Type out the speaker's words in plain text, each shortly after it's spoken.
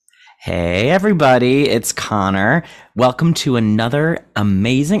Hey everybody, it's Connor. Welcome to another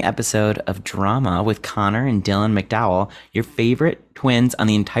amazing episode of Drama with Connor and Dylan McDowell, your favorite twins on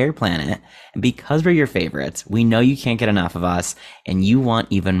the entire planet. And because we're your favorites, we know you can't get enough of us and you want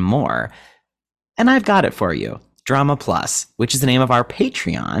even more. And I've got it for you. Drama Plus, which is the name of our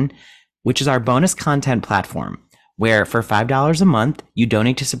Patreon, which is our bonus content platform, where for $5 a month, you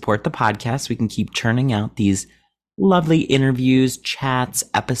donate to support the podcast. We can keep churning out these lovely interviews, chats,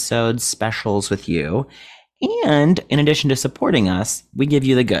 episodes, specials with you. And in addition to supporting us, we give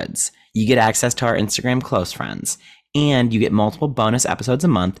you the goods. You get access to our Instagram close friends, and you get multiple bonus episodes a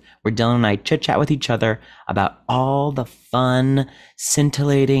month where Dylan and I chit chat with each other about all the fun,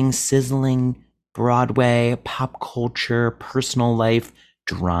 scintillating, sizzling Broadway, pop culture, personal life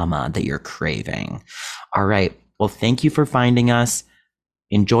drama that you're craving. All right. Well, thank you for finding us.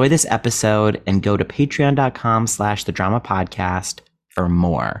 Enjoy this episode and go to patreon.com/the drama podcast for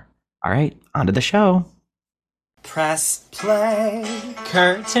more. All right, on to the show. Press play,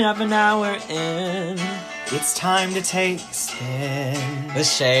 curtain of an hour in. It's time to take a spin. The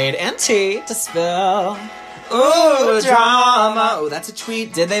shade and tea to spill. Ooh, drama. Oh, that's a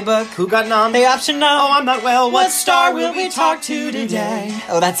tweet. Did they book? Who got nom? They option no. Oh, I'm not well. What star will we talk to today?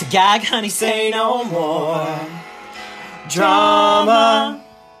 Oh, that's a gag, honey. Say no more. Drama.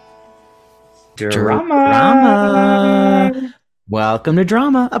 Welcome to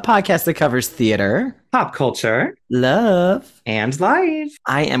Drama, a podcast that covers theater, Pop culture, love, and life.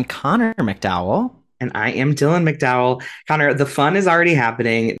 I am Connor McDowell. And I am Dylan McDowell. Connor, the fun is already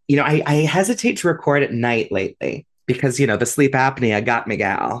happening. You know, I hesitate to record at night lately because, you know, the sleep apnea got me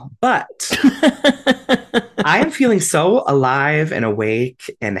gal. But I am feeling so alive and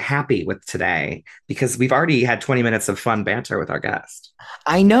awake and happy with today because we've already had 20 minutes of fun banter with our guest.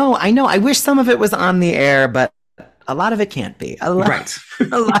 I know. I wish some of it was on the air, but a lot of it can't be. A lot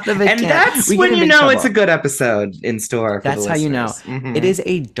of it and can't. That's when you know it's a good episode in store for That's the how you know. Mm-hmm. It is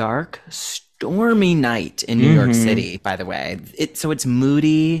a dark, stormy night in New York City, by the way. So it's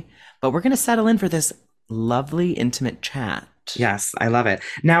moody, but we're going to settle in for this lovely, intimate chat. Yes, I love it.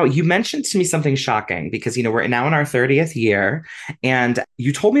 Now, you mentioned to me something shocking because, you know, we're now in our 30th year. And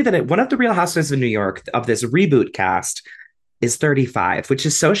you told me that one of the Real Housewives of New York of this reboot cast is 35, which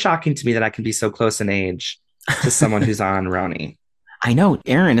is so shocking to me that I can be so close in age to someone who's on Roni. I know.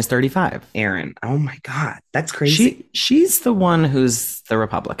 Erin is 35. Erin. Oh, my God. That's crazy. She's the one who's the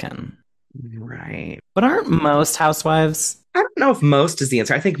Republican. Right. But aren't most housewives? I don't know if most is the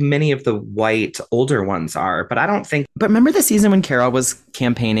answer. I think many of the white older ones are, but I don't think. But remember the season when Carol was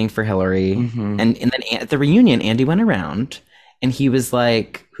campaigning for Hillary, and then at the reunion, Andy went around and he was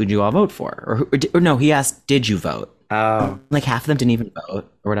like, "Who'd you all vote for?" Or no, he asked, "Did you vote?" Oh, like half of them didn't even vote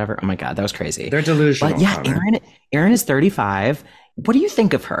or whatever. Oh my God, that was crazy. They're delusional. But yeah, Erin is 35. What do you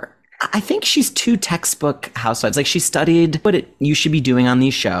think of her? I think she's too textbook housewives. Like she studied what you should be doing on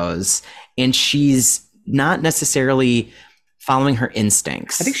these shows, and she's not necessarily following her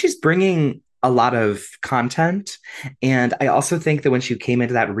instincts. I think she's bringing a lot of content. And I also think that when she came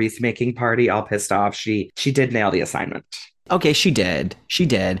into that wreath making party all pissed off, she did nail the assignment. Okay, she did.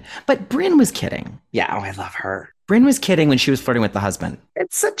 But Brynn was kidding. Yeah, oh, I love her. Brynn was kidding when she was flirting with the husband.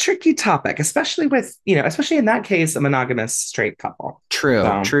 It's a tricky topic, especially with, especially in that case, a monogamous straight couple.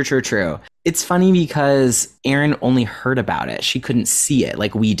 True. It's funny because Erin only heard about it. She couldn't see it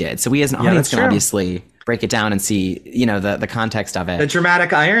like we did. So we as an audience can obviously break it down and see, the context of it. The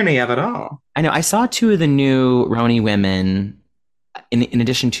dramatic irony of it all. I know. I saw two of the new Roni women in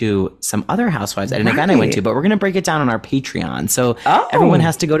addition to some other housewives at an event I went to, but we're going to break it down on our Patreon. So everyone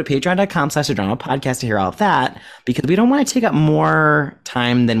has to go to patreon.com/drama podcast to hear all of that, because we don't want to take up more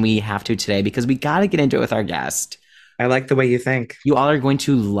time than we have to today, because we got to get into it with our guest. I like the way you think. You all are going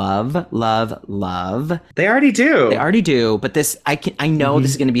to love. They already do. But this, I know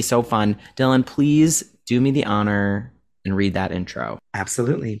this is going to be so fun. Dylan, please do me the honor and read that intro.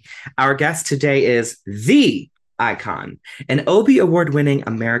 Absolutely. Our guest today is the icon, an Obie Award-winning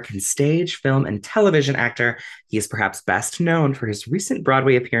American stage, film, and television actor. He is perhaps best known for his recent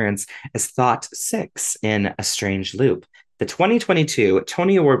Broadway appearance as Thought 6 in A Strange Loop, the 2022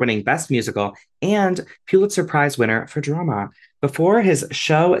 Tony Award-winning Best Musical and Pulitzer Prize winner for drama. Before his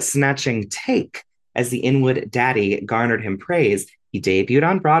show-snatching take as the Inwood Daddy garnered him praise, he debuted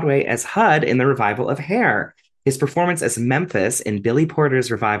on Broadway as Hud in the revival of Hair. His performance as Memphis in Billy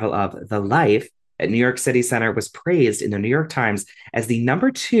Porter's revival of The Life at New York City Center was praised in the New York Times as the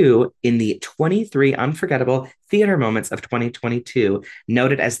 #2 in the 23 Unforgettable Theater Moments of 2022,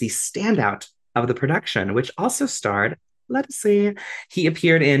 noted as the standout of the production, which also starred let's see. He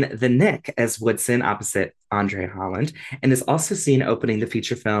appeared in The Nick as Woodson opposite Andre Holland, and is also seen opening the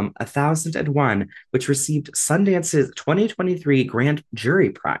feature film 1001, which received Sundance's 2023 Grand Jury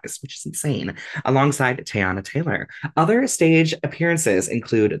Prize, which is insane, alongside Teyana Taylor. Other stage appearances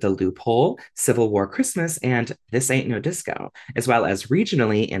include The Loophole, Civil War Christmas, and This Ain't No Disco, as well as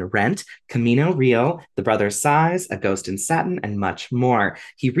regionally in Rent, Camino Real, The Brothers Size, A Ghost in Satin, and much more.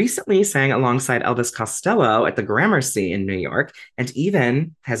 He recently sang alongside Elvis Costello at the Gramercy in New York, and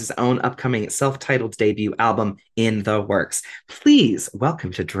even has his own upcoming self-titled debut album in the works. Please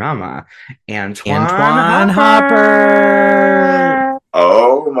welcome to Drama, Antwayn Hopper. Hopper.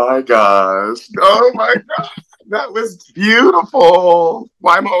 Oh my gosh. Oh my gosh. That was beautiful.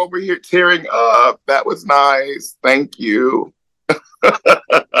 Why am I over here tearing up? That was nice. Thank you.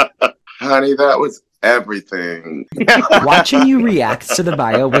 Honey, that was everything. Watching you react to the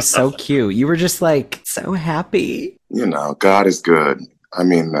bio was so cute. You were just like so happy. You know, God is good. I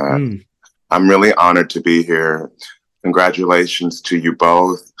mean that. I'm really honored to be here. Congratulations to you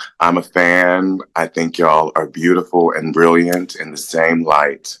both. I'm a fan. I think y'all are beautiful and brilliant in the same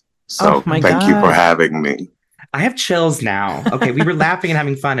light. So thank you for having me. I have chills now. Okay, we were laughing and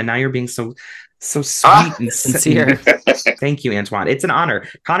having fun, and now you're being so sweet and sincere. Thank you, Antwayn. It's an honor.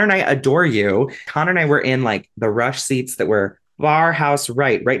 Connor and I adore you. Connor and I were in like the rush seats that were bar house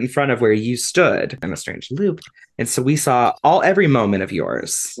right in front of where you stood in a strange loop. And so we saw every moment of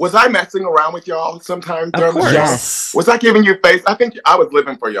yours. Was I messing around with y'all sometimes? Of course. Yes. Was I giving you face? I think I was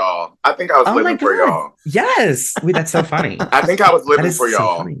living for y'all. I think I was living for y'all. Yes. That's so funny. I think I was living for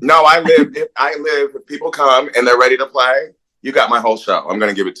y'all. No, I live. If people come and they're ready to play, you got my whole show. I'm going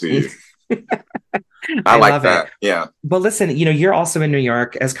to give it to you. I like that. Yeah. Well, listen, you're also in New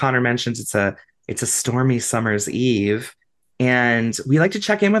York. As Connor mentions, it's a stormy summer's eve. And we like to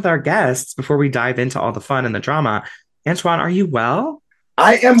check in with our guests before we dive into all the fun and the drama. Antwayn, are you well?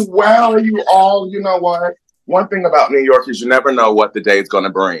 I am well, you all. You know what? One thing about New York is you never know what the day is going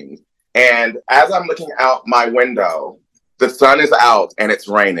to bring. And as I'm looking out my window, the sun is out and it's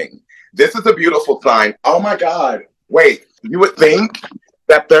raining. This is a beautiful sign. Oh my God. Wait, you would think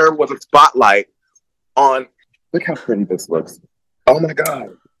that there was a spotlight on, look how pretty this looks. Oh my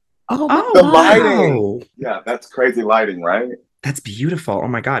God. Oh, the lighting. Yeah, that's crazy lighting, right? That's beautiful. Oh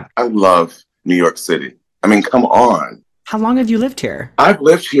my God. I love New York City. I mean, come on. How long have you lived here? I've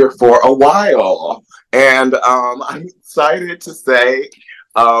lived here for a while. And I'm excited to say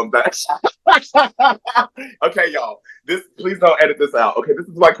that. Okay, y'all. Please don't edit this out. Okay, this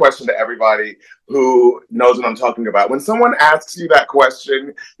is my question to everybody who knows what I'm talking about. When someone asks you that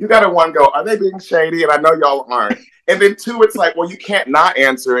question, you gotta one go, are they being shady? And I know y'all aren't. And then two, it's like, well, you can't not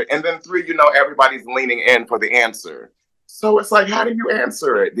answer it. And then three, everybody's leaning in for the answer. So it's like, how do you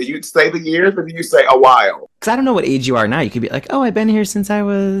answer it? Do you say the years or do you say a while? Because I don't know what age you are now. You could be like, oh, I've been here since I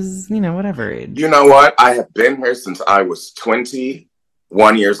was, whatever age. You know what? I have been here since I was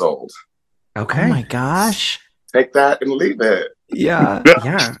 21 years old. Okay. Oh my gosh. Take that and leave it. Yeah.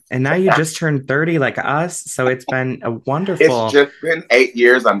 Yeah. And now you just turned 30 like us. So it's been a wonderful. It's just been 8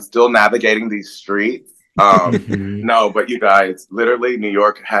 years. I'm still navigating these streets. No, but you guys, literally, New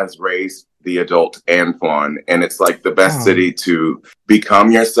York has raised the adult Antwayn, and it's like the best city to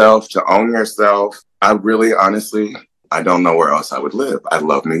become yourself, to own yourself. I really, honestly, I don't know where else I would live. I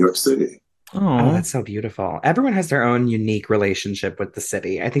love New York City. Oh, that's so beautiful. Everyone has their own unique relationship with the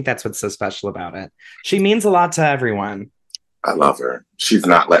city. I think that's what's so special about it. She means a lot to everyone. I love her. She's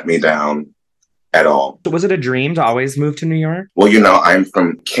not let me down at all. So was it a dream to always move to New York? Well, I'm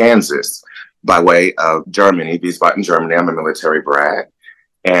from Kansas by way of Germany, Wiesbaden, Germany. I'm a military brat.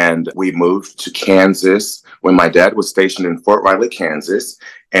 And we moved to Kansas when my dad was stationed in Fort Riley, Kansas,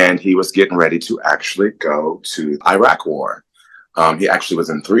 and he was getting ready to actually go to the Iraq War. He actually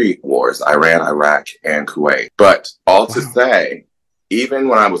was in 3 wars, Iran, Iraq, and Kuwait. But all to say, even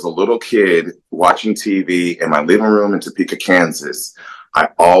when I was a little kid watching TV in my living room in Topeka, Kansas, I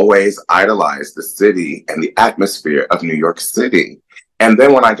always idolized the city and the atmosphere of New York City. And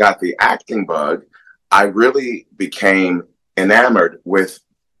then when I got the acting bug, I really became enamored with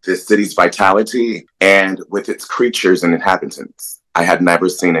the city's vitality and with its creatures and inhabitants. I had never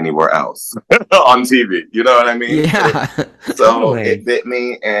seen anywhere else on TV. You know what I mean? Yeah. So it bit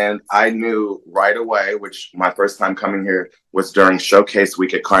me, and I knew right away, which my first time coming here was during Showcase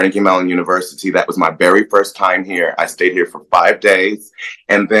Week at Carnegie Mellon University. That was my very first time here. I stayed here for 5 days,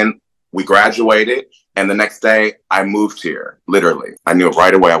 and then we graduated, and the next day I moved here, literally. I knew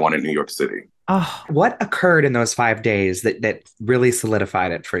right away I wanted New York City. Oh, what occurred in those 5 days that really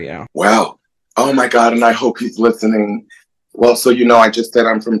solidified it for you? Well, oh my God, and I hope he's listening. Well, so I just said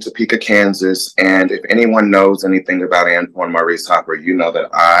I'm from Topeka, Kansas, and if anyone knows anything about Antwayn Maurice Hopper, you know that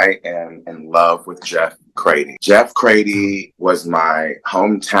I am in love with Jeff Crady. Jeff Crady was my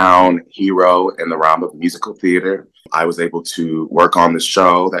hometown hero in the realm of musical theater. I was able to work on the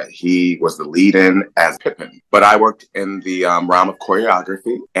show that he was the lead in as Pippin. But I worked in the realm of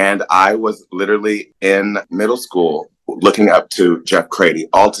choreography, and I was literally in middle school looking up to Jeff Crady.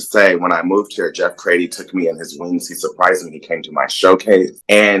 All to say, when I moved here, Jeff Crady took me in his wings. He surprised me. He came to my showcase,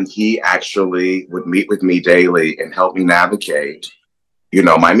 and he actually would meet with me daily and help me navigate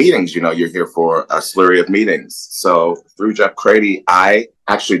my meetings. You're here for a slurry of meetings. So through Jeff Crady,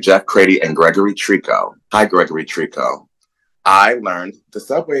 Jeff Crady and Gregory Trico. Hi, Gregory Trico. I learned the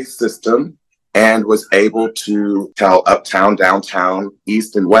subway system and was able to tell uptown, downtown,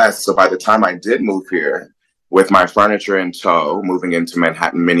 east, and west. So by the time I did move here, with my furniture in tow, moving into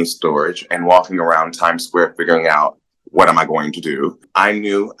Manhattan mini storage and walking around Times Square, figuring out what am I going to do, I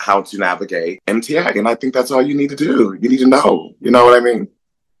knew how to navigate MTA. And I think that's all you need to do. You need to know. You know what I mean?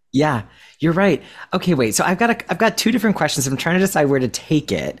 Yeah, you're right. Okay, wait. So I've got two different questions. I'm trying to decide where to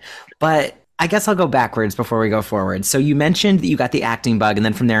take it, but I guess I'll go backwards before we go forward. So you mentioned that you got the acting bug, and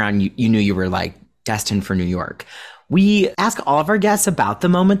then from there on, you knew you were like destined for New York. We ask all of our guests about the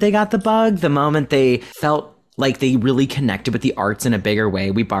moment they got the bug, the moment they felt like they really connected with the arts in a bigger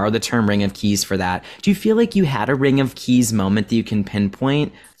way. We borrow the term ring of keys for that. Do you feel like you had a ring of keys moment that you can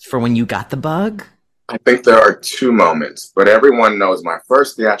pinpoint for when you got the bug? I think there are two moments, but everyone knows my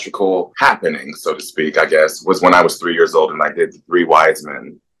first theatrical happening, so to speak, I guess, was when I was 3 years old and I did The Three Wise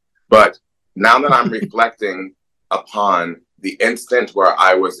Men. But now that I'm reflecting upon the instant where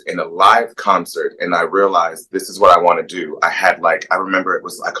I was in a live concert and I realized this is what I want to do, I remember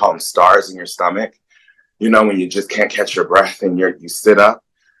I call them stars in your stomach. When you just can't catch your breath and you sit up.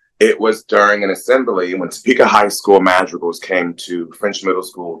 It was during an assembly when Topeka High School Madrigals came to French Middle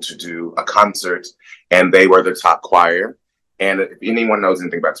School to do a concert, and they were the top choir. And if anyone knows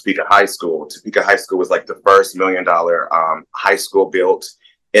anything about Topeka High School was like the first $1 million high school built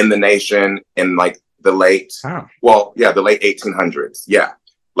in the nation in like the late 1800s. Yeah.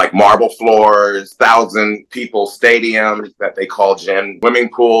 Like marble floors, 1,000 people stadium that they call gym, swimming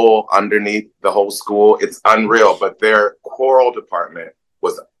pool underneath the whole school. It's unreal, but their choral department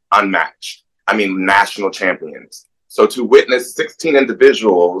was unmatched. I mean, national champions. So to witness 16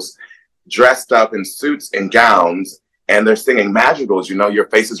 individuals dressed up in suits and gowns, and they're singing madrigals, your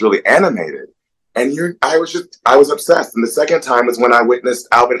face is really animated. And I was obsessed. And the second time was when I witnessed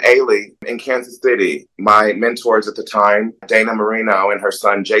Alvin Ailey in Kansas City. My mentors at the time, Dana Marino and her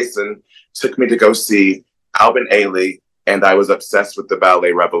son, Jason, took me to go see Alvin Ailey. And I was obsessed with the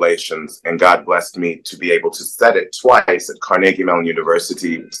ballet Revelations. And God blessed me to be able to set it twice at Carnegie Mellon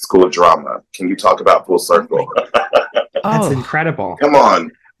University School of Drama. Can you talk about full circle? That's incredible. Come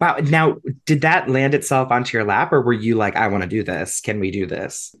on. Wow. Now, did that land itself onto your lap, or were you like, I want to do this? Can we do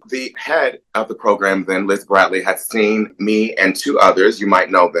this? The head of the program then, Liz Bradley, had seen me and two others. You might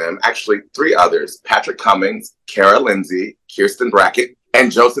know them. Actually, three others. Patrick Cummings, Kara Lindsay, Kirsten Brackett,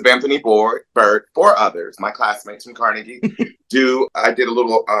 and Joseph Anthony Berg, four others, my classmates from Carnegie. I did a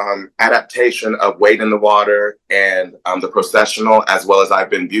little adaptation of Wade in the Water and The Processional, as well as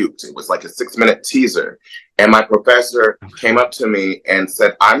I've Been Buked. It was like a 6-minute teaser. And my professor came up to me and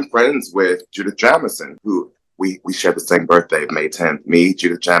said, I'm friends with Judith Jamison, who we share the same birthday of May 10th. Me,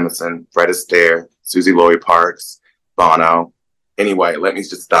 Judith Jamison, Fred Astaire, Susie Laurie Parks, Bono. Anyway, let me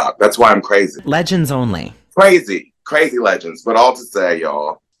just stop. That's why I'm crazy. Legends only. Crazy legends. But all to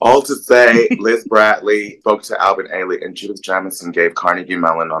say, Liz Bradley spoke to Alvin Ailey, and Judith Jamison gave Carnegie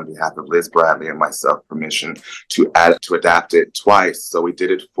Mellon on behalf of Liz Bradley and myself permission to adapt it twice. So we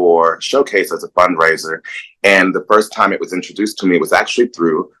did it for Showcase as a fundraiser. And the first time it was introduced to me was actually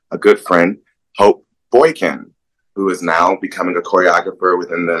through a good friend, Hope Boykin, who is now becoming a choreographer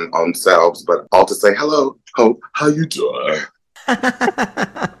within their own selves. But all to say, hello, Hope, how you doing?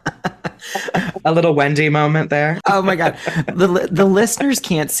 A little Wendy moment there. Oh my God. The listeners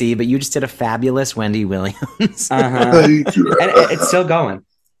can't see, but you just did a fabulous Wendy Williams. And it's still going.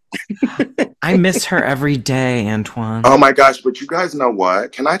 I miss her every day, Antwayn. Oh my gosh, but you guys know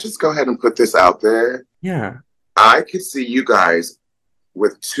what? Can I just go ahead and put this out there? Yeah. I could see you guys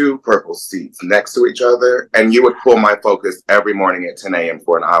with two purple seats next to each other, and you would pull my focus every morning at 10 a.m.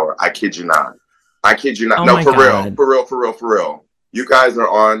 for an hour. I kid you not. Oh No, for real. You guys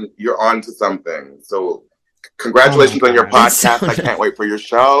you're on to something. So congratulations on your podcast. I can't wait for your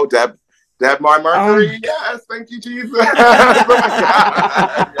show. Deb Debmar Mercury, yes, thank you, Jesus. Oh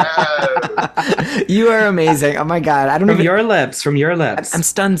my God, yes. You are amazing. Oh my God. I don't From even. your lips, from your lips. I'm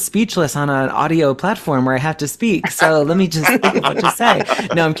stunned speechless on an audio platform where I have to speak. So let me just think of what to say.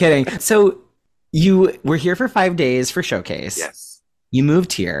 No, I'm kidding. So you were here for 5 days for Showcase. Yes. You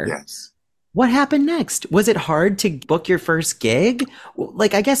moved here. Yes. What happened next? Was it hard to book your first gig?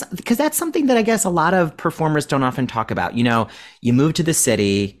 Like, I guess, because that's something that I guess a lot of performers don't often talk about. You know, you move to the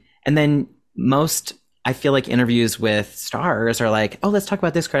city, and then most, I feel like interviews with stars are like, oh, let's talk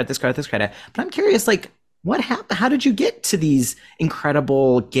about this credit, this credit, this credit. But I'm curious, like, what happened? How did you get to these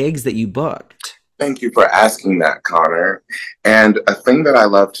incredible gigs that you booked? Thank you for asking that, Connor. And a thing that I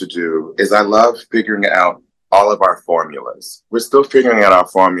love to do is I love figuring out all of our formulas. We're still figuring out our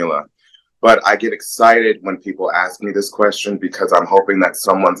formula. But I get excited when people ask me this question because I'm hoping that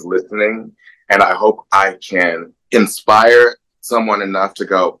someone's listening, and I hope I can inspire someone enough to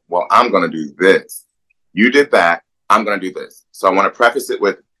go, well, I'm going to do this. You did that. I'm going to do this. So I want to preface it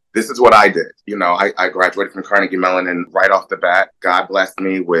with, this is what I did. You know, I graduated from Carnegie Mellon, and right off the bat, God blessed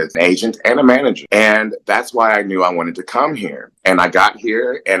me with an agent and a manager. And that's why I knew I wanted to come here. And I got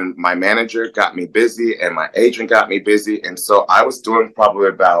here, and my manager got me busy, and my agent got me busy. And so I was doing probably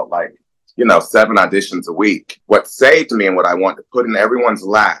about 7 auditions a week. What saved me and what I want to put in everyone's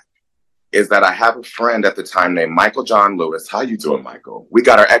lap is that I have a friend at the time named Michael John Lewis. How you doing, Michael? We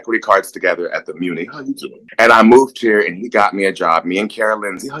got our equity cards together at the Muni. How you doing? And I moved here, and he got me a job. Me and Kara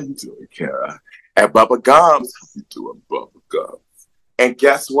Lindsay. How you doing, Kara? At Bubba Gums. How you doing, Bubba Gums? And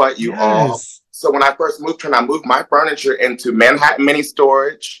guess what, you all? So when I first moved here and I moved my furniture into Manhattan Mini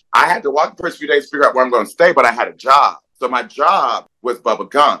Storage, I had to walk the first few days to figure out where I'm going to stay, but I had a job. So my job was Bubba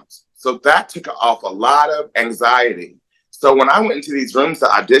Gums. So that took off a lot of anxiety. So when I went into these rooms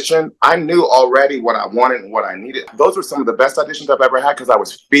to audition, I knew already what I wanted and what I needed. Those were some of the best auditions I've ever had because I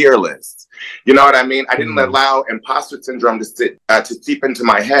was fearless. You know what I mean? I didn't allow imposter syndrome to seep into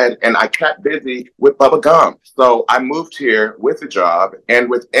my head, and I kept busy with Bubba Gum. So I moved here with a job, and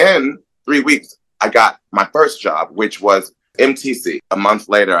within 3 weeks, I got my first job, which was MTC. A month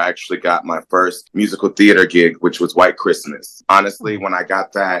later, I actually got my first musical theater gig, which was White Christmas. Honestly, when I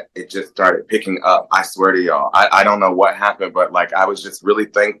got that, it just started picking up. I swear to y'all, I don't know what happened, but I was just really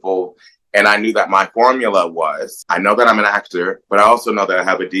thankful. And I knew that my formula was, I know that I'm an actor, but I also know that I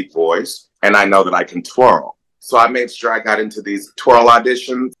have a deep voice, and I know that I can twirl. So I made sure I got into these twirl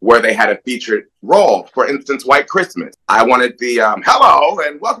auditions where they had a featured role. For instance, White Christmas. I wanted the, hello,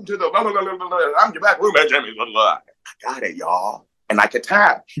 and welcome to the, blah, blah, blah, blah, blah, I'm your back roommate, Jimmy, blah, blah. I got it, y'all. And I could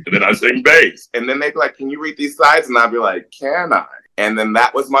tap. And then I sing bass. And then they'd be like, can you read these sides? And I'd be like, can I? And then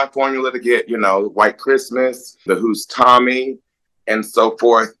that was my formula to get, White Christmas, The Who's Tommy, and so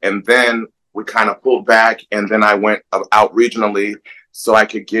forth. And then we kind of pulled back. And then I went out regionally so I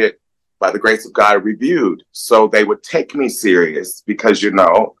could get, by the grace of God, reviewed. So they would take me serious because, you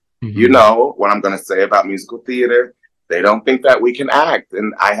know what I'm going to say about musical theater. They don't think that we can act.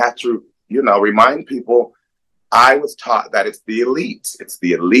 And I have to, remind people, I was taught that it's the elite. It's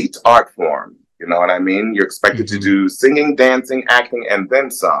the elite art form. You know what I mean? You're expected to do singing, dancing, acting, and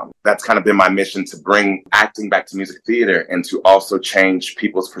then some. That's kind of been my mission, to bring acting back to music theater and to also change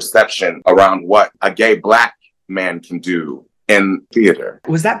people's perception around what a gay Black man can do in theater.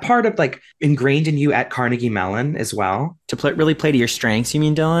 Was that part of ingrained in you at Carnegie Mellon as well? To really play to your strengths, you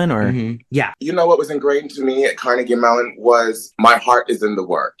mean, Dylan? Or Yeah. You know what was ingrained to me at Carnegie Mellon was my heart is in the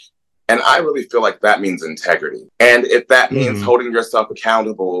work. And I really feel like that means integrity. And if that means holding yourself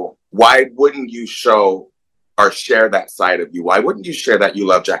accountable, why wouldn't you show or share that side of you? Why wouldn't you share that you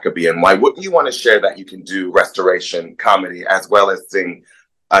love Jacobean? Why wouldn't you want to share that you can do restoration comedy as well as sing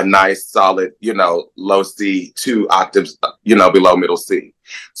a nice, solid, low C, 2 octaves, below middle C?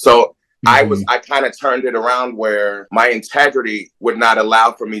 So I kind of turned it around where my integrity would not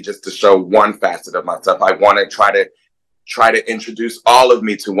allow for me just to show one facet of myself. I want to try to introduce all of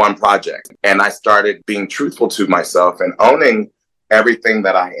me to one project. And I started being truthful to myself and owning everything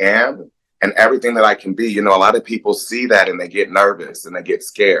that I am and everything that I can be. A lot of people see that and they get nervous and they get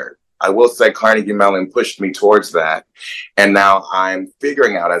scared. I will say Carnegie Mellon pushed me towards that. And now I'm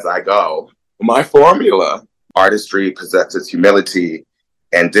figuring out as I go my formula. Artistry possesses humility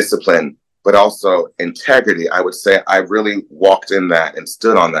and discipline, but also integrity. I would say I really walked in that and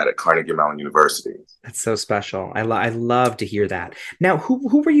stood on that at Carnegie Mellon University. That's so special. I love to hear that. Now,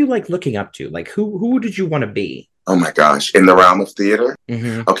 who were you looking up to? Who did you want to be? Oh my gosh. In the realm of theater?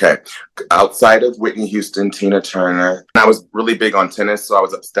 Mm-hmm. Okay. Outside of Whitney Houston, Tina Turner, I was really big on tennis, so I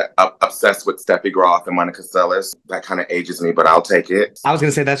was obsessed with Steffi Graf and Monica Seles. That kind of ages me, but I'll take it. I was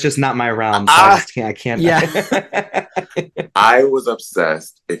gonna say that's just not my realm, so Ah, I can't. Yeah. I was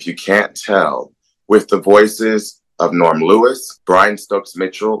obsessed, if you can't tell, with the voices of Norm Lewis, Brian Stokes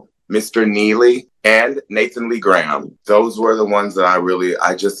Mitchell, Mr. Neely, and Nathan Lee Graham. Those were the ones that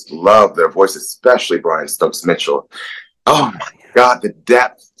I just love their voice, especially Brian Stokes Mitchell. Oh my God, the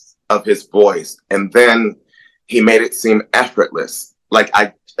depth of his voice. And then he made it seem effortless.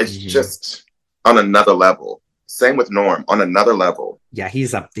 It's just on another level. Same with Norm, on another level. Yeah,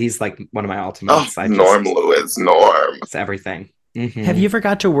 he's like one of my Oh, ultimates. Norm Lewis, Norm. It's everything. Mm-hmm. Have you ever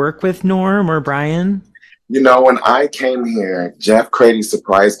got to work with Norm or Brian? You know, when I came here, Jeff Crady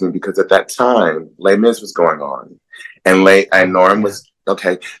surprised me because at that time, Les Mis was going on. And Norm was,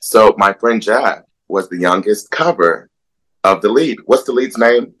 okay. So my friend Jeff was the youngest cover of the lead. What's the lead's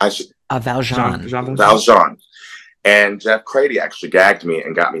name? Valjean. Valjean. And Jeff Crady actually gagged me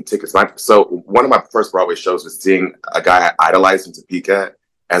and got me tickets. So one of my first Broadway shows was seeing a guy I idolized in Topeka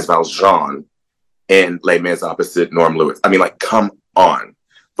as Valjean in Les Mis opposite Norm Lewis. I mean, like, come on.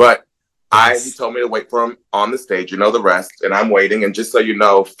 But he told me to wait for him on the stage, you know the rest, and I'm waiting. And just so you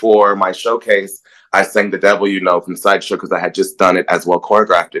know, for my showcase, I sang The Devil You Know from Sideshow because I had just done it as well,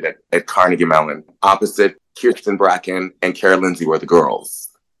 choreographed it at Carnegie Mellon. Opposite Kirsten Bracken and Cara Lindsay were the girls.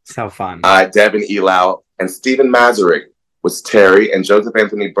 So fun. Devin Elau and Stephen Mazurek was Terry, and Joseph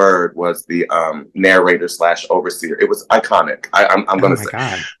Anthony Bird was the narrator / overseer. It was iconic. I'm going to say.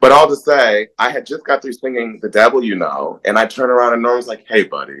 God. But all to say, I had just got through singing The Devil You Know, and I turn around and Norm's like, hey,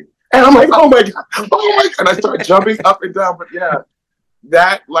 buddy. And I'm like, oh my God. And I start jumping up and down. But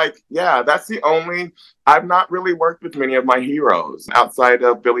that's the only, I've not really worked with many of my heroes outside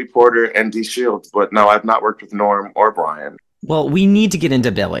of Billy Porter and Dee Shields. But no, I've not worked with Norm or Brian. Well, we need to get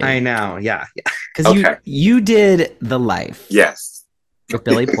into Billy. I know, yeah. Because you did The Life. Yes. With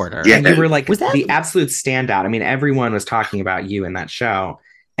Billy Porter. And you were like the absolute standout. I mean, everyone was talking about you in that show.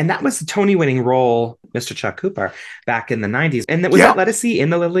 And that was the Tony-winning role, Mr. Chuck Cooper, back in the 90s. And was that Let Us See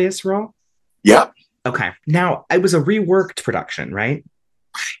in the Lilius role? Yep. Okay. Now, it was a reworked production, right?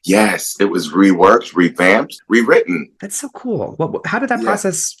 Yes, it was reworked, revamped, rewritten. That's so cool. How did that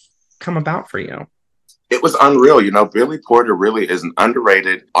process come about for you? It was unreal. You know, Billy Porter really is an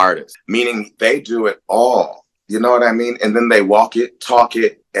underrated artist, meaning they do it all. You know what I mean? And then they walk it, talk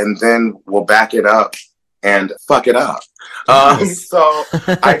it, and then we'll back it up and fuck it up. So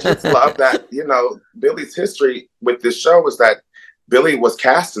I just love that, you know, Billy's history with this show was that Billy was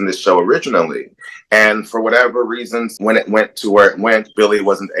cast in this show originally. And for whatever reasons, when it went to where it went, Billy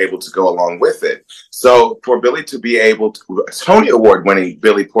wasn't able to go along with it. So for Billy to be able to, Tony Award winning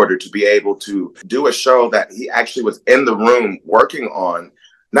Billy Porter to be able to do a show that he actually was in the room working on,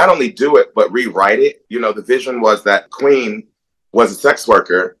 not only do it, but rewrite it. You know, the vision was that Queen was a sex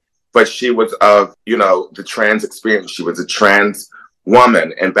worker, but she was of, you know, the trans experience. She was a trans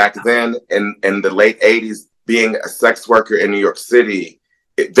woman. And back then in the late 80s, being a sex worker in New York City,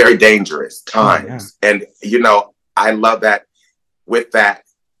 very dangerous times. Oh, yeah. And, you know, I love that with that,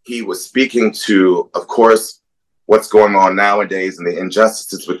 he was speaking to, of course, what's going on nowadays and the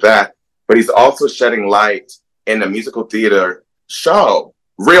injustices with that. But he's also shedding light in a musical theater show,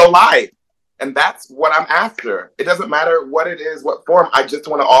 real life. And that's what I'm after. It doesn't matter what it is, what form. I just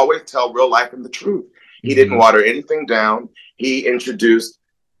want to always tell real life and the truth. He didn't water anything down. He introduced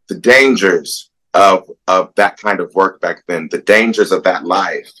the dangers of that kind of work back then, the dangers of that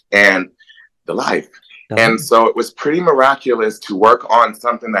life and the life. And so it was pretty miraculous to work on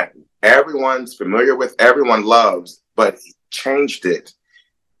something that everyone's familiar with, everyone loves, but he changed it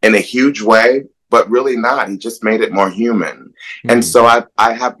in a huge way, but really not. He just made it more human. And so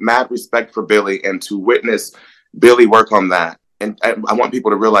I have mad respect for Billy, and to witness Billy work on that. And I want people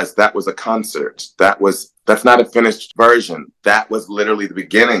to realize that was a concert. That's not a finished version. That was literally the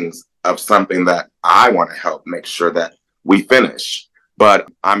beginnings of something that I want to help make sure that we finish. But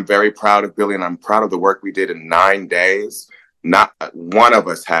I'm very proud of Billy, and I'm proud of the work we did in 9 days. Not one of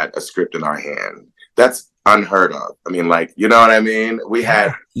us had a script in our hand. That's unheard of. I mean, like, you know what I mean? We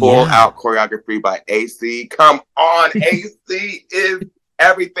had full out choreography by AC. Come on, AC is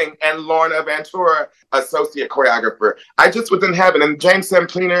everything. And Lorna Ventura, associate choreographer. I just was in heaven. And James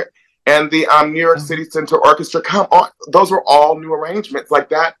Sampliner and the New York City Center Orchestra, come on. Those were all new arrangements like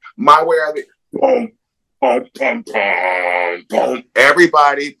that. My Way or the boom, boom, boom, boom, boom.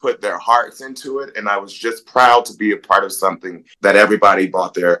 Everybody put their hearts into it. And I was just proud to be a part of something that everybody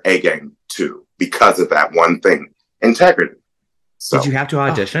brought their A game to because of that one thing, integrity. So, did you have to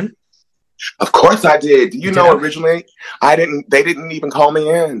audition? Of course I did. Do you know did? originally they didn't even call me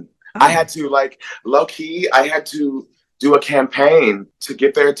in. I had to low key, I had to do a campaign to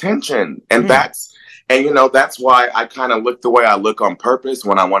get their attention. And that's why I kind of look the way I look on purpose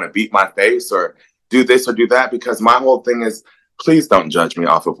when I want to beat my face or do this or do that, because my whole thing is, please don't judge me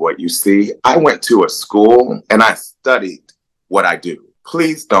off of what you see. I went to a school and I studied what I do.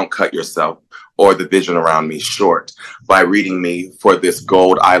 Please don't cut yourself or the vision around me short by reading me for this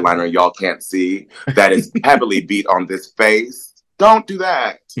gold eyeliner y'all can't see that is heavily beat on this face. Don't do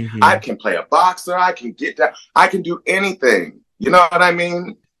that. I can play a boxer. I can get down. I can do anything. You know what I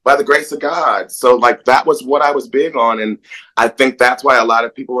mean? By the grace of God. So that was what I was big on. And I think that's why a lot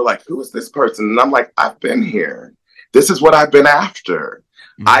of people were like, who is this person? And I'm like, I've been here. This is what I've been after.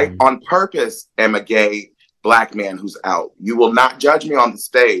 I, on purpose, am a gay Black man who's out. You will not judge me on the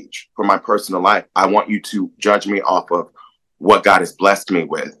stage for my personal life. I want you to judge me off of what God has blessed me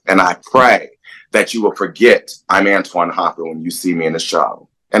with. And I pray that you will forget I'm Antwayn Hopper when you see me in the show.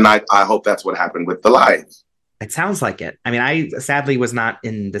 And I hope that's what happened with the life. It sounds like it. I mean, I sadly was not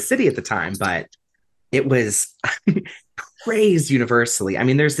in the city at the time, but it was praised universally. I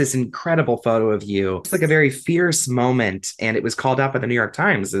mean, there's this incredible photo of you. It's like a very fierce moment, and it was called out by the New York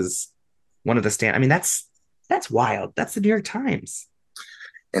Times as one of the I mean, that's wild. That's the New York Times.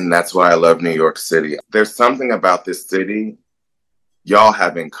 And that's why I love New York City. There's something about this city. Y'all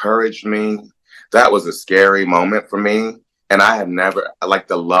have encouraged me. That was a scary moment for me. And I have never,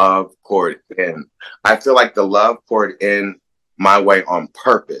 the love poured in. I feel like the love poured in my way on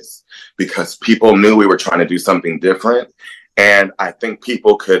purpose because people knew we were trying to do something different. And I think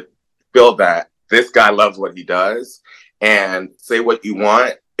people could feel that this guy loves what he does and say what you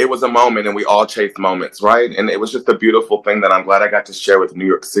want. It was a moment and we all chase moments, right? And it was just a beautiful thing that I'm glad I got to share with New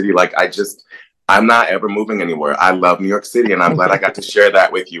York City. I'm not ever moving anywhere. I love New York City and I'm glad I got to share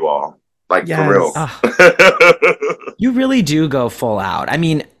that with you all. Yes. For real. You really do go full out. I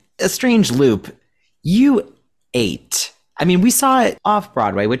mean, A Strange Loop, you ate. I mean, we saw it off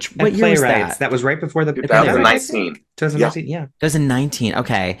Broadway, what year was that? That was right before the 2019. 2019, yeah. 2019,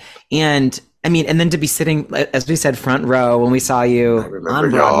 okay. And I mean, and then to be sitting, as we said, front row when we saw you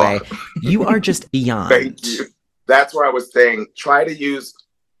on Broadway, you are just beyond. Thank you. That's where I was saying, try to use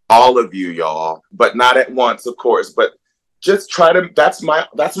all of you, y'all, but not at once, of course, but just try to, that's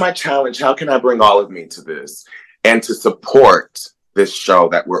my challenge. How can I bring all of me to this and to support this show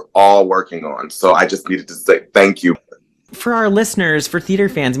that we're all working on? So I just needed to say thank you. For our listeners, for theater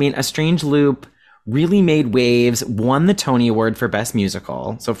fans, I mean, A Strange Loop really made waves, won the Tony Award for Best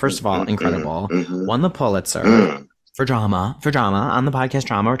Musical. So first of all, incredible. Won the Pulitzer for drama on the podcast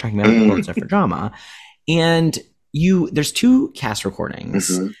Drama. We're talking about the Pulitzer for drama. And there's 2 cast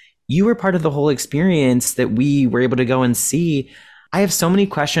recordings. You were part of the whole experience that we were able to go and see. I have so many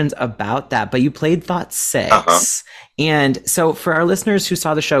questions about that, but you played Thought 6. And so for our listeners who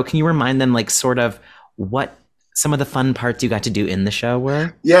saw the show, can you remind them sort of what some of the fun parts you got to do in the show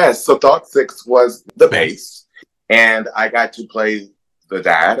were? Yes, so Thought 6 was the bass, and I got to play the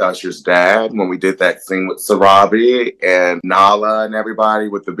dad, Usher's dad, when we did that scene with Sarabi and Nala and everybody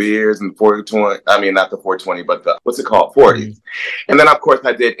with the beers and 420, I mean, not the 420, but the, what's it called, 40s. And then, of course,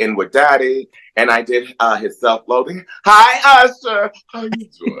 I did In With Daddy, and I did his self-loathing. Hi, Usher. How you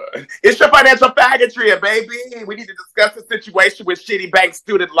doing? It's your financial faggotry, baby. We need to discuss the situation with shitty bank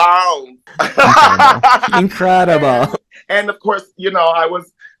student loans. Incredible. And, of course, I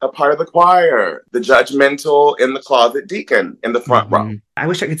was a part of the choir, the judgmental in the closet deacon in the front row. I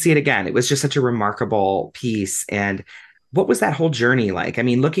wish I could see it again. It was just such a remarkable piece. And what was that whole journey like? I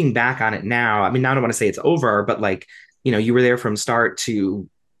mean, looking back on it now, I mean, now I don't want to say it's over, but you were there from start to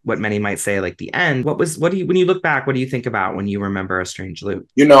what many might say the end. When you look back, what do you think about when you remember A Strange Loop?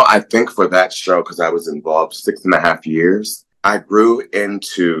 I think for that show, because I was involved 6.5 years, I grew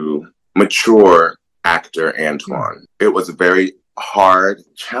into mature actor Antwayn. It was a very hard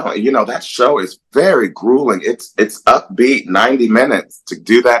challenge. That show is very grueling. It's upbeat, 90 minutes. To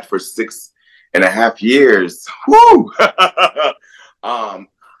do that for 6.5 years. Whoo! I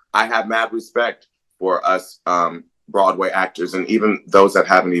have mad respect for us Broadway actors and even those that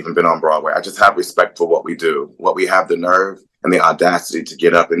haven't even been on Broadway. I just have respect for what we do, what we have the nerve and the audacity to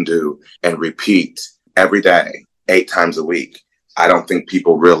get up and do and repeat every day, 8 times a week. I don't think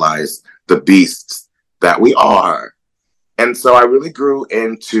people realize the beasts that we are. And so I really grew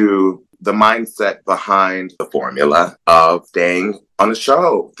into the mindset behind the formula of staying on the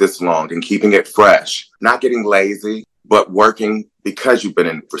show this long and keeping it fresh, not getting lazy, but working because you've been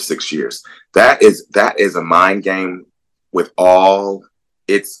in it for 6 years. That is a mind game with all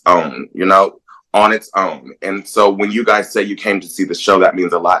its own. on its own. And so when you guys say you came to see the show, that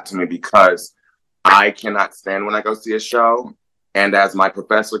means a lot to me because I cannot stand when I go see a show. And as my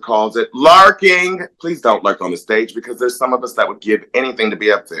professor calls it, larking. Please don't lurk on the stage because there's some of us that would give anything to be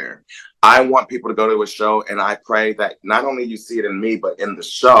up there. I want people to go to a show, and I pray that not only you see it in me, but in the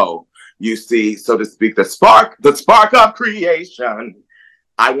show, you see, so to speak, the spark of creation.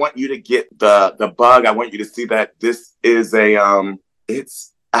 I want you to get the bug. I want you to see that this is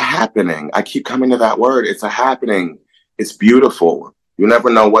it's a happening. I keep coming to that word. It's a happening. It's beautiful. You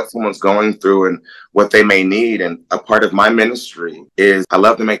never know what someone's going through and what they may need. And a part of my ministry is I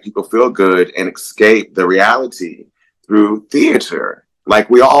love to make people feel good and escape the reality through theater, like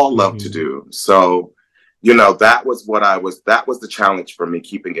we all love to do. So, that was that was the challenge for me,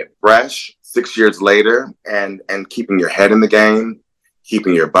 keeping it fresh 6 years later and keeping your head in the game,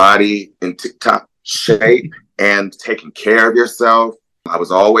 keeping your body in tip-top shape and taking care of yourself. I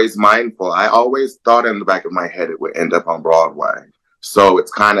was always mindful. I always thought in the back of my head it would end up on Broadway. So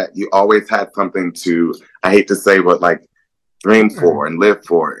it's kind of, you always had something to, I hate to say, but like dream for and live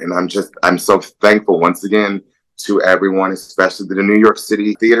for. And I'm so thankful once again to everyone, especially the New York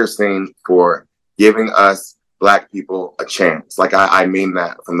City theater scene, for giving us Black people a chance. Like I mean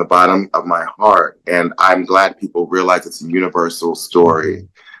that from the bottom of my heart. And I'm glad people realize it's a universal story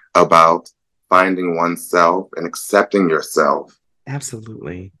about finding oneself and accepting yourself.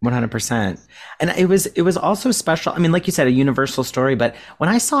 Absolutely. 100%. And it was also special. I mean, like you said, a universal story, but when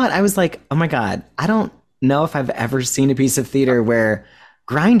I saw it, I was like, oh my God, I don't know if I've ever seen a piece of theater where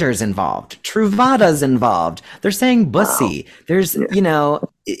Grindr's involved, Truvada's involved. They're saying bussy. Wow. There's,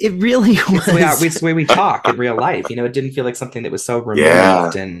 it really was. It's the way we talk in real life. It didn't feel like something that was so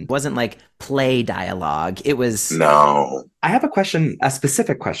removed and wasn't like play dialogue. It was. No. I have a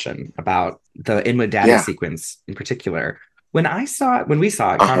specific question about the Inwood Daddy sequence in particular. When we saw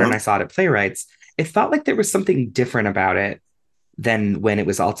it, Connor and I saw it at Playwrights, it felt like there was something different about it than when it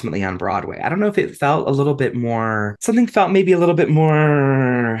was ultimately on Broadway. I don't know if it felt something felt maybe a little bit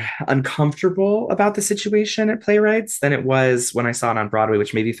more uncomfortable about the situation at Playwrights than it was when I saw it on Broadway,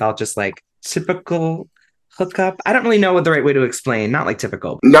 which maybe felt just like typical hookup. I don't really know what the right way to explain, not like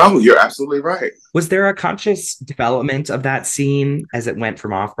typical. No, you're absolutely right. Was there a conscious development of that scene as it went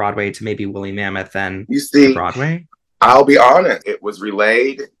from off-Broadway to maybe Woolly Mammoth and to Broadway? I'll be honest, it was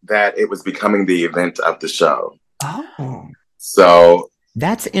relayed that it was becoming the event of the show. Oh. So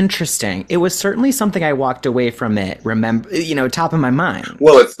that's interesting. It was certainly something I walked away from it, top of my mind.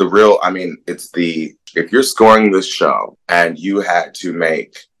 Well, if you're scoring this show and you had to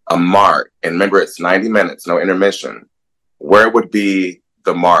make a mark, and remember it's 90 minutes, no intermission, where would be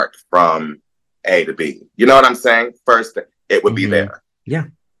the mark from A to B? You know what I'm saying? First, it would be there. Yeah.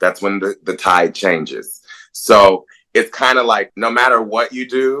 That's when the tide changes. So it's kind of like no matter what you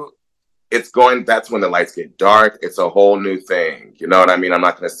do, that's when the lights get dark. It's a whole new thing. You know what I mean? I'm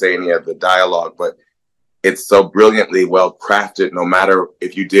not going to say any of the dialogue, but it's so brilliantly well crafted. No matter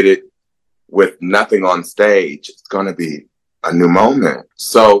if you did it with nothing on stage, it's going to be a new moment.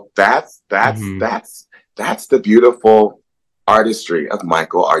 So that's the beautiful artistry of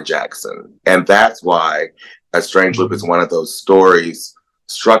Michael R. Jackson. And that's why A Strange Loop is one of those stories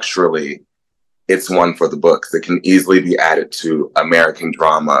structurally. It's one for the books. It can easily be added to American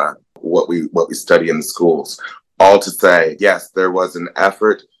drama, what we study in the schools. All to say, yes, there was an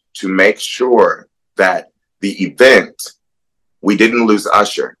effort to make sure that the event, we didn't lose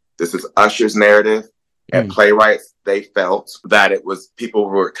Usher. This is Usher's narrative. At Playwrights, they felt that people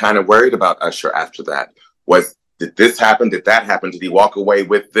were kind of worried about Usher after that. Did this happen? Did that happen? Did he walk away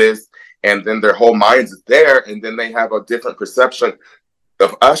with this? And then their whole minds is there, and then they have a different perception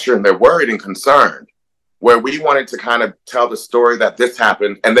of Usher, and they're worried and concerned, where we wanted to kind of tell the story that this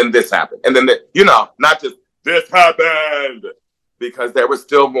happened and then this happened. And then, not just this happened, because there was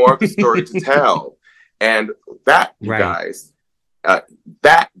still more of a story to tell. And that, you guys,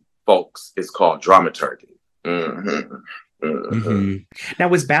 that, folks, is called dramaturgy. Now,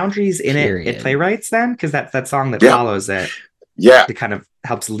 was Boundaries in it at Playwrights then? Because that's that song that follows it. Yeah. It kind of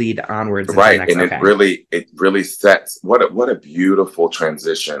helps lead onwards. Right. And it really sets what a beautiful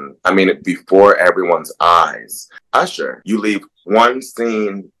transition. I mean, before everyone's eyes. Usher, you leave one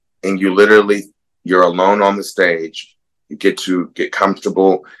scene and you're alone on the stage. You get to get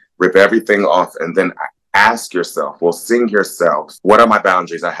comfortable, rip everything off, and then ask yourself, sing yourself, what are my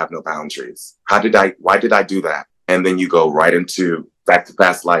boundaries? I have no boundaries. Why did I do that? And then you go right into Back to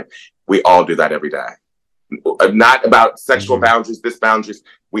Past Life. We all do that every day. Not about sexual boundaries, boundaries.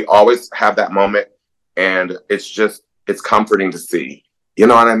 We always have that moment. And it's comforting to see You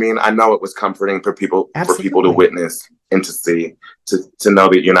know what I mean? I know it was comforting for people to witness and to see, to know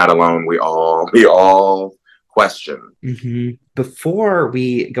that you're not alone. We all question. Mm-hmm. Before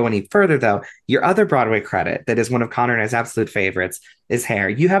we go any further, though, your other Broadway credit that is one of Connor and I's absolute favorites is Hair.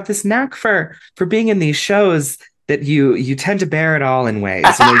 You have this knack for being in these shows that you tend to bear it all in ways.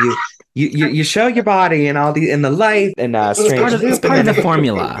 You show your body and all the light and strange. It's part of the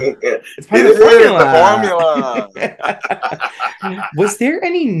formula. It's part of the formula. Was there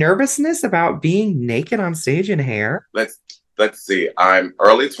any nervousness about being naked on stage in Hair? Let's see. I'm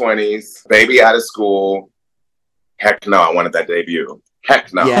early 20s, baby out of school. Heck no, I wanted that debut.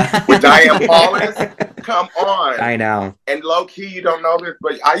 Heck no. Yeah. With Diane Paulus, come on. I know. And low key, you don't know this,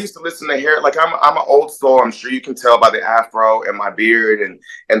 but I used to listen to Hair. Like I'm an old soul. I'm sure you can tell by the afro and my beard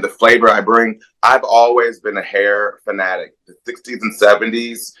and the flavor I bring. I've always been a Hair fanatic. The 60s and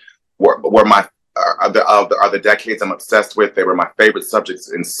 70s were my are the decades I'm obsessed with. They were my favorite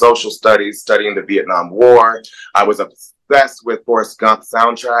subjects in social studies, studying the Vietnam War. I was obsessed with Forrest Gump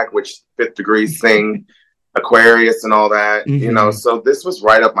soundtrack, which Fifth Degree sing. Aquarius and all that, you know, so this was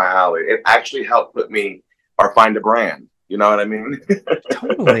right up my alley. It actually helped put me or find a brand. You know what I mean?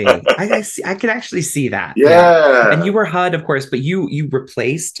 Totally. I could actually see that. Yeah. And you were HUD, of course, but you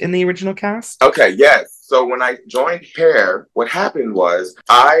replaced in the original cast? Okay, yes. So when I joined Hair, what happened was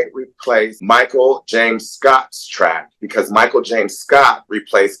I replaced Michael James Scott's track because Michael James Scott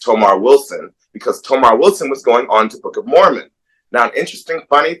replaced Tomar Wilson because Tomar Wilson was going on to Book of Mormon. Now, an interesting,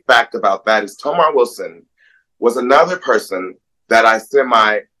 funny fact about that is Tomar Wilson was another person that I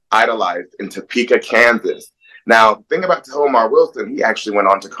semi-idolized in Topeka, Kansas. Now, think about Tomar Wilson. He actually went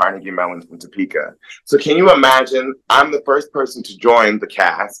on to Carnegie Mellon from Topeka. So can you imagine, I'm the first person to join the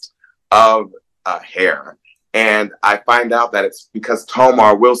cast of Hair. And I find out that it's because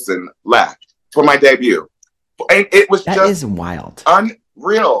Tomar Wilson left for my debut. And it was that is wild.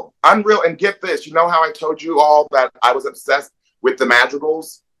 Unreal. And get this, you know how I told you all that I was obsessed with the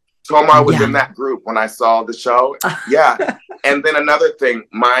Madrigals? Tomar was in that group when I saw the show. Yeah. And then another thing,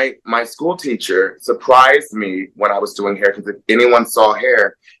 my school teacher surprised me when I was doing Hair, because if anyone saw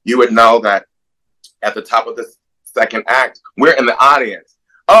Hair, you would know that at the top of the second act, we're in the audience.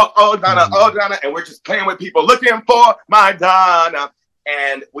 Oh, Donna, and we're just playing with people looking for my Donna.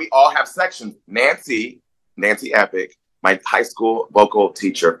 And we all have sections. Nancy Epic, my high school vocal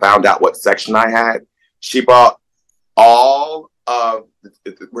teacher, found out what section I had. She brought all of,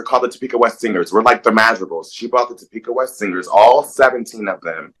 we're called the Topeka West Singers. We're like the Madrigals. She brought the Topeka West Singers, all 17 of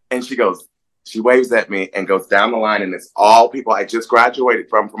them. And she waves at me and goes down the line, and it's all people I just graduated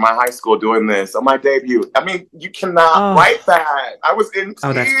from my high school doing this on my debut. I mean, you cannot write that. I was in tears.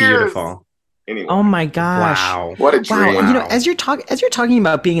 Oh, that's beautiful. Anyway. Oh my gosh. Wow. What a dream. Wow. You know, as you're talking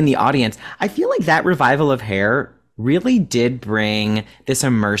about being in the audience, I feel like that revival of Hair really did bring this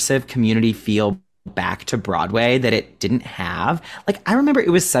immersive community feel back to Broadway that it didn't have. Like, I remember it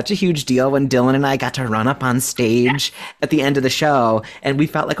was such a huge deal when Dylan and I got to run up on stage at the end of the show, and we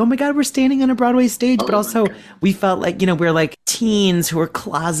felt like, oh my God, we're standing on a Broadway stage, but also we felt like, you know, we're like teens who are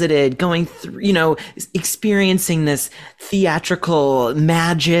closeted, going through, you know, experiencing this theatrical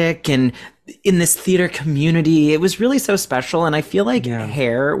magic and in this theater community. It was really so special, and I feel like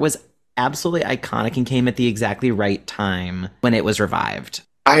Hair was absolutely iconic and came at the exactly right time when it was revived.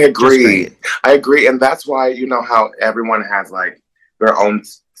 I agree. And that's why, you know, how everyone has like their own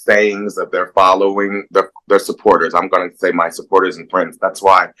sayings of their following, their supporters. I'm going to say my supporters and friends. That's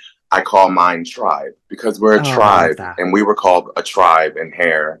why I call mine Tribe, because we're a tribe, and we were called a tribe in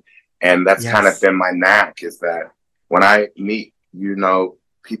Hair. And that's kind of been my knack, is that when I meet, you know,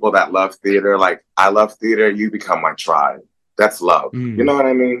 people that love theater, like I love theater, you become my tribe. That's love. You know what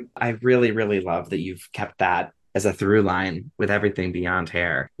I mean? I really, really love that you've kept that as a through line with everything beyond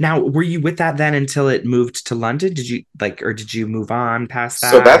Hair. Now, were you with that then until it moved to London? Did you move on past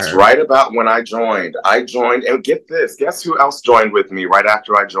that? So that's right about when I joined. And get this, guess who else joined with me right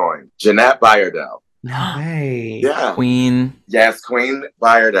after I joined? Jeanette Bayardell. No way. Yeah. Queen. Yes, Queen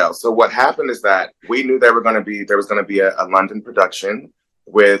Bayardell. So what happened is that we knew there was going to be a London production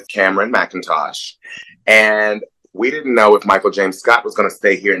with Cameron McIntosh. And we didn't know if Michael James Scott was going to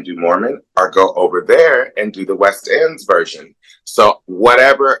stay here and do Mormon or go over there and do the West End's version. So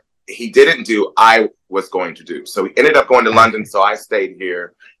whatever he didn't do, I was going to do. So we ended up going to London, so I stayed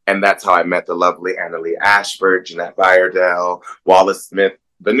here. And that's how I met the lovely Annalee Ashford, Jeanette Bayardell, Wallace Smith,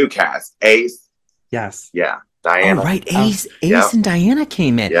 the new cast, Ace. Yes. Yeah. Diana. Oh, right. Ace and Diana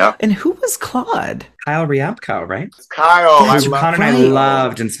came in. Yeah. And who was Claude? Kyle Riabko, right? It's Kyle. Yes, Connor and I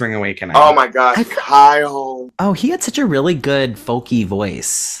loved in Spring Awakening. Oh my gosh, Kyle. Oh, he had such a really good folky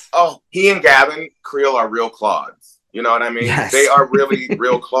voice. Oh, he and Gavin Creel are real Claudes. You know what I mean? Yes. They are really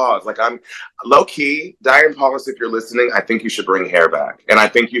real claws. Like I'm low key, Diane Paulus. If you're listening, I think you should bring hair back, and I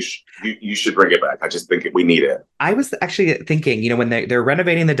think you should bring it back. I just think we need it. I was actually thinking, when they're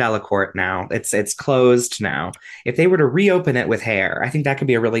renovating the Delacorte now, it's closed now. If they were to reopen it with hair, I think that could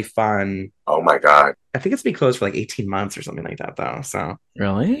be a really fun. Oh my God. I think it's been closed for like 18 months or something like that, though. So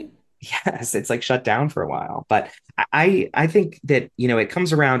Really? yes, it's like shut down for a while. But I think that it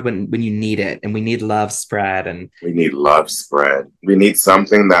comes around when you need it, and we need love spread, and We need love spread. We need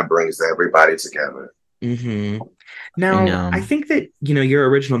something that brings everybody together. hmm I Now, I know. think that, your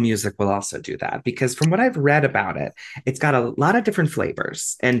original music will also do that because from what I've read about it, it's got a lot of different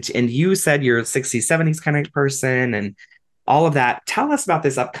flavors. And you said you're a 60s, 70s kind of person and all of that. Tell us about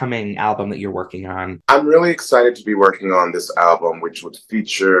this upcoming album that you're working on. I'm really excited to be working on this album, which would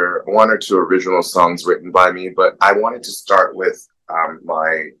feature one or two original songs written by me. But I wanted to start with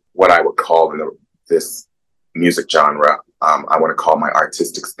my what I would call this music genre. I want to call my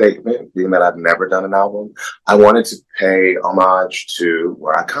artistic statement, being that I've never done an album. I wanted to pay homage to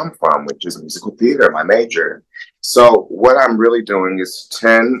where I come from, which is musical theater, my major. So what I'm really doing is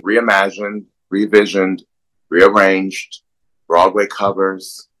 10 reimagined, revisioned, rearranged Broadway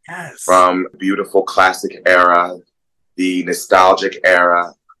covers Yes. from beautiful classic era, the nostalgic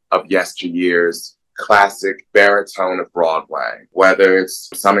era of yesteryear's classic baritone of Broadway, whether it's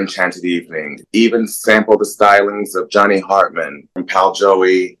Some Enchanted Evening, even sample the stylings of Johnny Hartman from Pal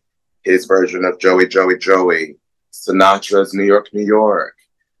Joey, his version of Joey, Joey, Joey, Sinatra's New York, New York,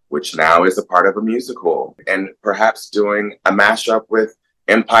 which now is a part of a musical, and perhaps doing a mashup with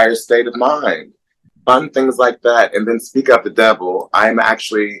Empire State of Mind. Fun things like that. And then Speak Up the Devil. I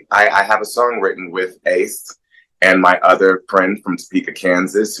have a song written with Ace and my other friend from Topeka,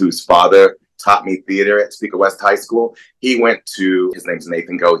 Kansas, whose father taught me theater at Topeka West High School. His name's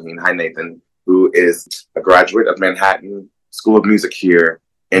Nathan Goheen. Hi, Nathan, who is a graduate of Manhattan School of Music here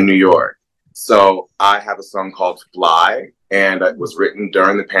in New York. So I have a song called Fly, and it was written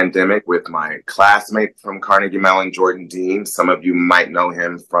during the pandemic with my classmate from Carnegie Mellon, Jordan Dean. Some of you might know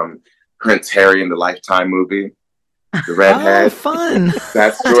him from Prince Harry in the Lifetime movie, the Oh, redhead. fun.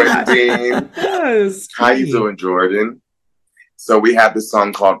 That's Jordan Dean. Yes. How you doing, Jordan? So we have this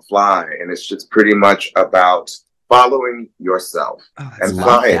song called Fly, and it's just pretty much about following yourself Oh, that's and Love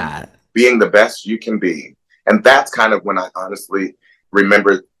flying, that. being the best you can be. And that's kind of when I honestly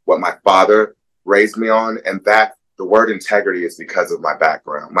remember what my father raised me on, and that the word integrity is because of my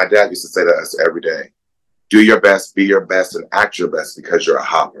background. My dad used to say to us every day, do your best, be your best, and act your best because you're a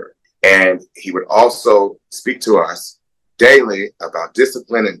hopper. And he would also speak to us daily about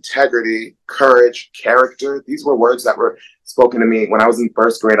discipline, integrity, courage, character. These were words that were spoken to me when I was in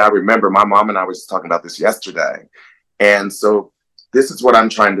first grade. I remember my mom and I were just talking about this yesterday. And so this is what I'm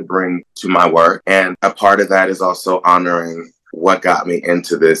trying to bring to my work. And a part of that is also honoring what got me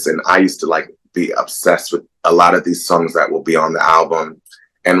into this. And I used to be obsessed with a lot of these songs that will be on the album.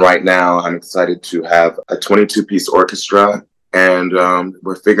 And right now I'm excited to have a 22-piece orchestra, and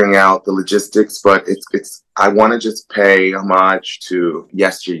we're figuring out the logistics, but I want to just pay homage to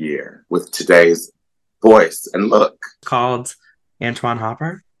yesteryear with today's voice and look. called Antwayn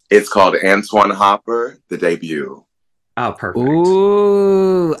Hopper. It's called Antwayn Hopper, the debut. Oh, perfect.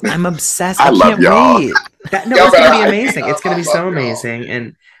 Ooh, I'm obsessed. I I love can't y'all. wait. Y'all It's gonna better be hype me amazing. It's up. gonna I be so love y'all. amazing.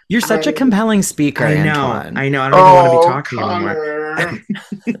 And You're such a compelling speaker, I know, Antwayn. I know. I don't even want to be talking Connor.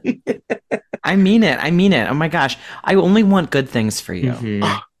 anymore. I mean it. I mean it. Oh my gosh. I only want good things for you.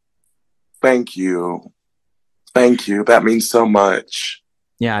 Mhm. Thank you. Thank you. That means so much.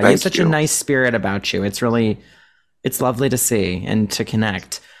 Yeah, you have Thank such you. a nice spirit about you. It's lovely to see and to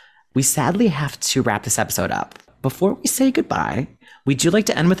connect. We sadly have to wrap this episode up. Before we say goodbye, we do like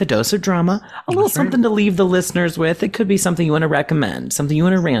to end with a dose of drama, a little That's right. something to leave the listeners with. It could be something you want to recommend, something you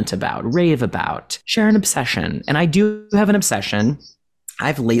want to rant about, rave about, share an obsession. And I do have an obsession.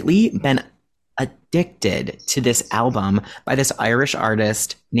 I've lately been addicted to this album by this Irish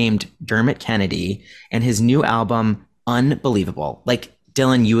artist named Dermot Kennedy, and his new album, unbelievable. Like,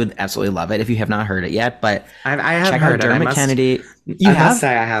 Dylan, you would absolutely love it if you have not heard it yet, but I have check heard out it. Dermot Kennedy. You I have? must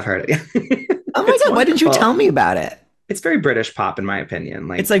say I have heard it. Oh my It's God, why didn't you wonderful. tell me about it? It's very British pop, in my opinion.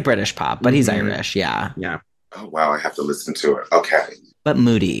 It's like British pop, but he's Mhm. Irish, yeah. Yeah. Oh, wow. I have to listen to it. Okay. But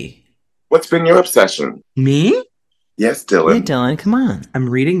moody. What's been your obsession? Me? Yes, Yeah, Dylan. Dylan, come on. I'm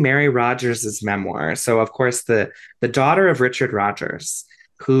reading Mary Rogers' memoir. So, of course, the daughter of Richard Rogers,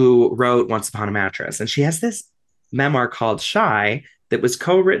 who wrote Once Upon a Mattress. And she has this memoir called Shy that was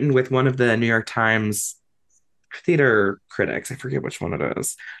co-written with one of the New York Times theater critics. I forget which one it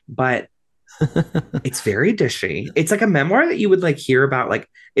is. But it's very dishy. It's like a memoir that you would hear about.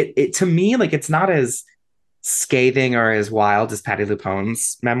 It to me, it's not as scathing or as wild as Patty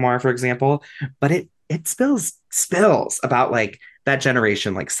Lupone's memoir, for example, but it spills about like that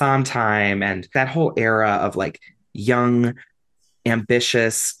generation, like Sondheim and that whole era of like young,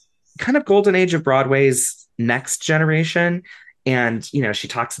 ambitious, kind of golden age of Broadway's next generation. And she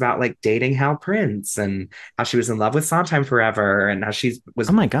talks about like dating Hal Prince and how she was in love with Sondheim forever, and how she Oh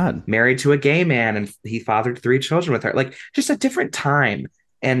was my God. married to a gay man and he fathered 3 children with her. Like just a different time,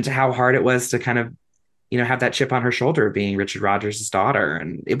 and how hard it was to kind of have that chip on her shoulder of being Richard Rodgers' daughter.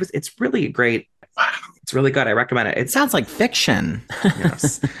 And it's really great. It's really good. I recommend it. It sounds like fiction.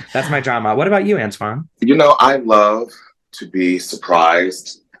 Yes, that's my drama. What about you, Antwayn? I love to be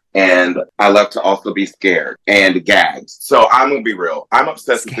surprised, and I love to also be scared and gagged. So I'm going to be real. I'm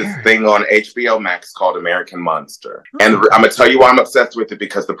obsessed with this thing on HBO Max called American Monster. And I'm going to tell you why I'm obsessed with it,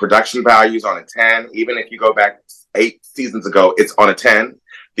 because the production value is on a 10. Even if you go back 8 seasons ago, it's on a 10.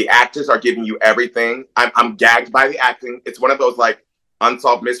 The actors are giving you everything. I'm gagged by the acting. It's one of those like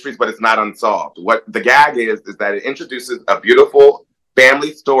unsolved mysteries, but it's not unsolved. What the gag is that it introduces a beautiful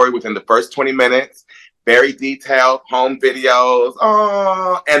family story within the first 20 minutes. Very detailed home videos.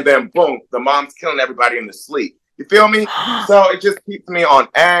 Oh, and then boom, the mom's killing everybody in the sleep. You feel me? So it just keeps me on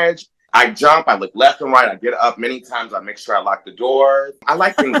edge. I jump, I look left and right, I get up many times, I make sure I lock the doors. I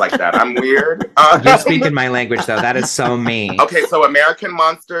like things like that. I'm weird. You're speaking my language, though. That is so me. Okay, so American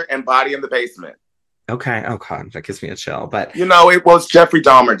Monster and Body in the Basement. Okay. Oh, God, that gives me a chill. But it was Jeffrey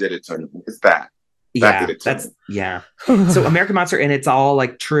Dahmer did it to me. It's that. Yeah. So American Monster, and it's all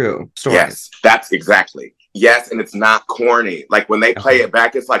like true stories. Yes, that's exactly. Yes, and it's not corny. Like when they play it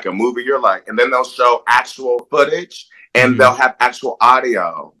back, it's like a movie. You're like, and then they'll show actual footage and they'll have actual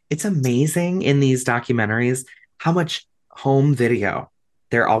audio. It's amazing in these documentaries how much home video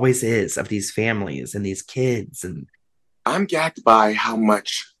there always is of these families and these kids. And I'm gagged by how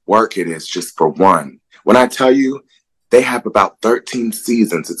much work it is just for one. When I tell you, they have about 13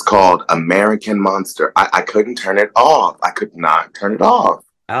 seasons. It's called American Monster. I couldn't turn it off. I could not turn it off.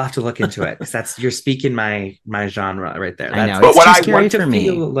 I'll have to look into it, because you're speaking my genre right there. I know. But what I want for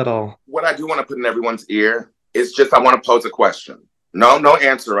me, what I do want to put in everyone's ear is just I want to pose a question. No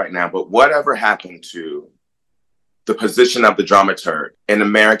answer right now. But whatever happened to the position of the dramaturg in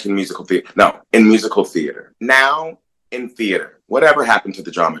American musical theater? No, in musical theater. Now in theater, whatever happened to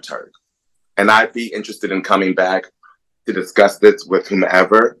the dramaturg? And I'd be interested in coming back to discuss this with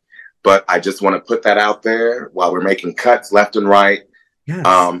whomever, but I just want to put that out there while we're making cuts left and right. Yes.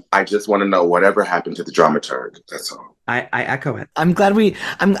 I just want to know whatever happened to the dramaturg. That's all. I echo it. I'm glad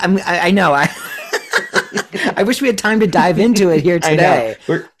I know. I wish we had time to dive into it here today.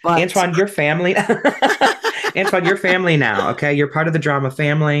 Antwayn, your family. Antwayn, your family now. Okay, you're part of the drama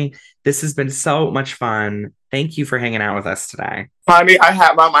family. This has been so much fun. Thank you for hanging out with us today. Honey, I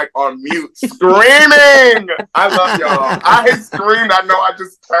had my mic on mute screaming. I love y'all. I screamed. I know I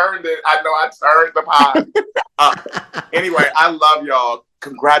just turned it. I know I turned the pod up. Anyway, I love y'all.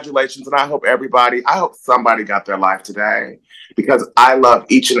 Congratulations. And I hope somebody got their life today, because I love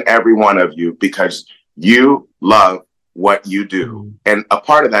each and every one of you, because you love what you do. And a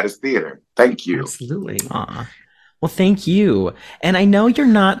part of that is theater. Thank you. Absolutely. Aww. Well, thank you. And I know you're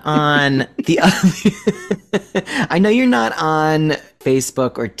not on I know you're not on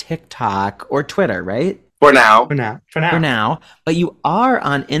Facebook or TikTok or Twitter, right? For now. But you are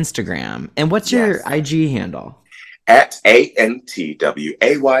on Instagram. And what's your IG handle? At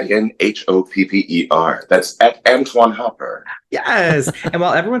ANTWAYNHOPPER. That's at Antwayn Hopper. Yes. And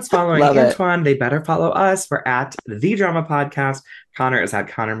while everyone's following Antwayn, they better follow us. We're at The Drama Podcast. Connor is at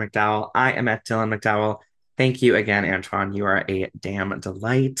Connor McDowell. I am at Dylan McDowell. Thank you again, Antwayn. You are a damn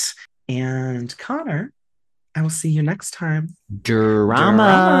delight. And Connor, I will see you next time. Drama.